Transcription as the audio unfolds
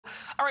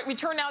All right, we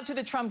turn now to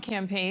the Trump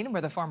campaign, where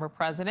the former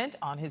president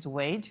on his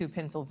way to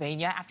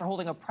Pennsylvania after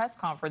holding a press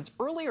conference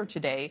earlier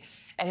today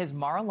at his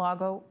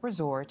Mar-a-Lago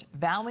resort,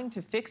 vowing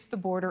to fix the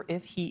border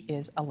if he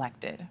is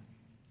elected.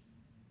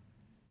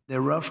 They're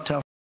rough,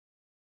 tough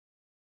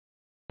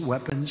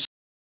weapons.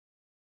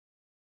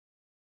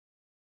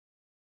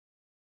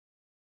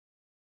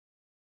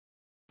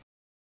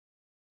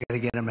 We're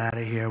going to get them out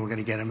of here. We're going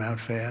to get them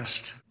out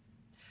fast.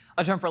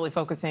 Trump really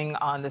focusing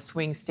on the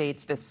swing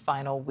states this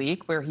final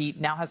week, where he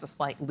now has a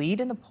slight lead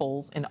in the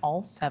polls in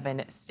all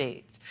 7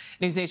 states.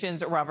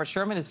 NewsNation's Robert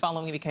Sherman is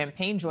following the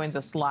campaign, joins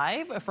us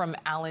live from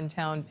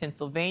Allentown,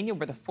 Pennsylvania,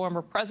 where the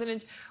former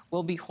president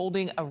will be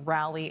holding a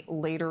rally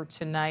later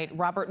tonight.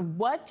 Robert,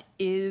 what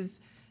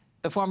is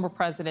the former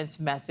president's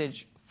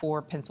message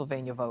for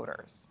Pennsylvania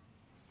voters?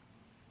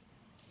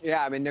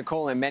 Yeah, I mean,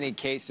 Nichole, in many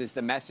cases,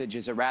 the message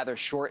is a rather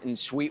short and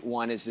sweet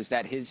one, is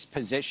that his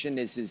position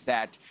is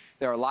that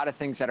there are a lot of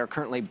things that are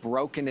currently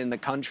broken in the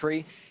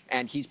country,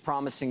 and he's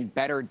promising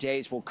better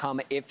days will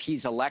come if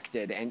he's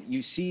elected. And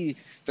you see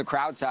the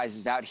crowd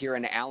sizes out here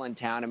in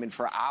Allentown. I mean,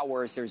 for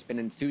hours, there's been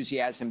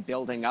enthusiasm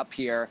building up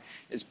here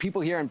as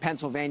people here in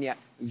Pennsylvania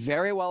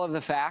very well of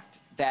the fact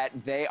that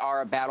they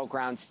are a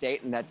battleground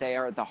state and that they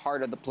are at the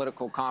heart of the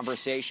political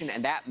conversation.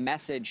 And that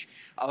message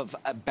of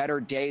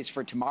better days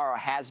for tomorrow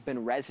has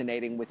been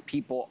resonating with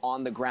people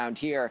on the ground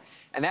here.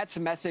 And that's a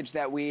message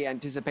that we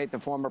anticipate the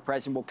former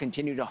president will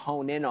continue to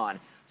hone in on,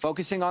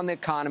 focusing on the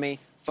economy,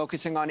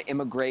 focusing on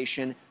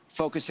immigration,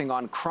 focusing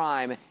on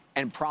crime,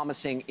 and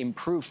promising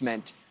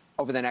improvement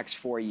over the next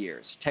 4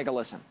 years. Take a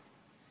listen.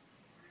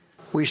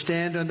 We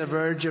stand on the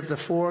verge of the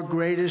 4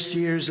 greatest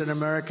years in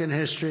American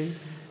history.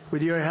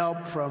 With your help,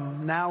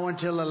 from now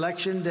until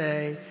Election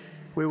Day,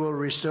 we will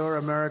restore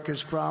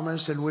America's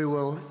promise, and we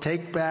will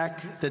take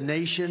back the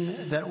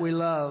nation that we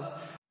love.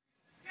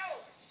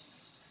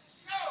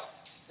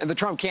 And the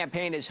Trump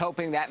campaign is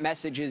hoping that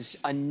message is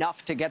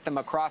enough to get them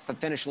across the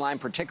finish line,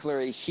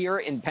 particularly here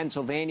in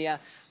Pennsylvania,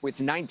 with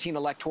 19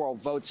 electoral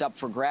votes up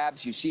for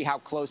grabs. You see how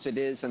close it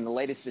is in the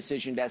latest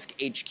Decision Desk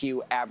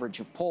HQ average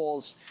of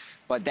polls.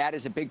 But that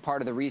is a big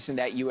part of the reason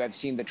that you have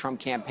seen the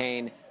Trump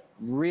campaign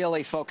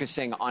really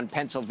focusing on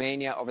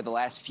Pennsylvania over the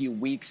last few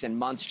weeks and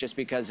months, just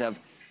because of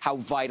how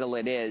vital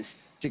it is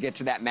to get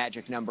to that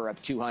magic number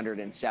of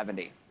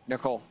 270.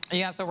 Nichole.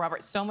 Yeah, so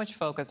Robert, so much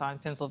focus on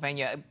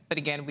Pennsylvania. But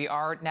again, we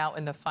are now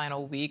in the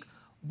final week.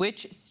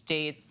 Which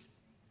states,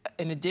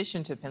 in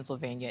addition to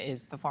Pennsylvania,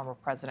 is the former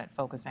president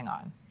focusing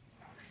on?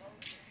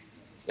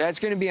 It's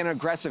going to be an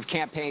aggressive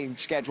campaign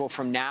schedule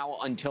from now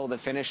until the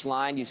finish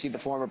line. You see the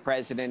former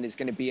president is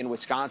going to be in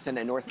Wisconsin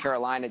and North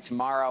Carolina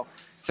tomorrow.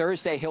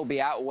 Thursday, he'll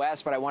be out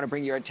west, but I want to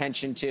bring your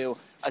attention to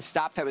a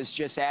stop that was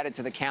just added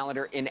to the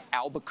calendar in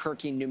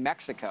Albuquerque, New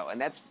Mexico.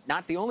 And that's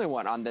not the only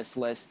one on this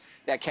list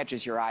that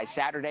catches your eye.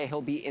 Saturday,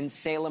 he'll be in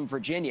Salem,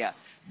 Virginia.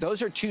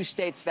 Those are 2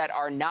 states that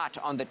are not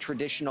on the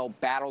traditional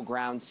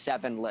battleground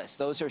 7 list.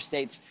 Those are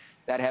states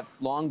that have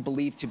long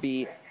believed to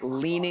be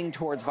leaning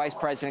towards Vice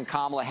President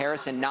Kamala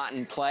Harris and not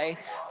in play,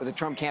 with the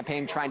Trump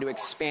campaign trying to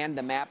expand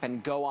the map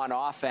and go on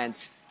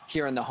offense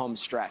here in the home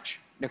stretch.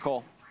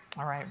 Nichole.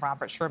 All right,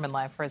 Robert Sherman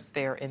live for us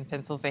there in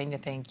Pennsylvania.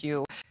 Thank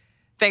you.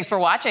 Thanks for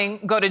watching.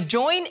 Go to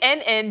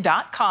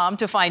joinnn.com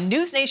to find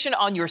News Nation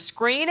on your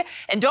screen.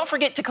 And don't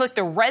forget to click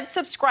the red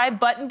subscribe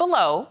button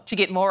below to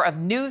get more of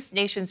News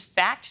Nation's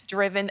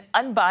fact-driven,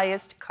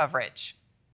 unbiased coverage.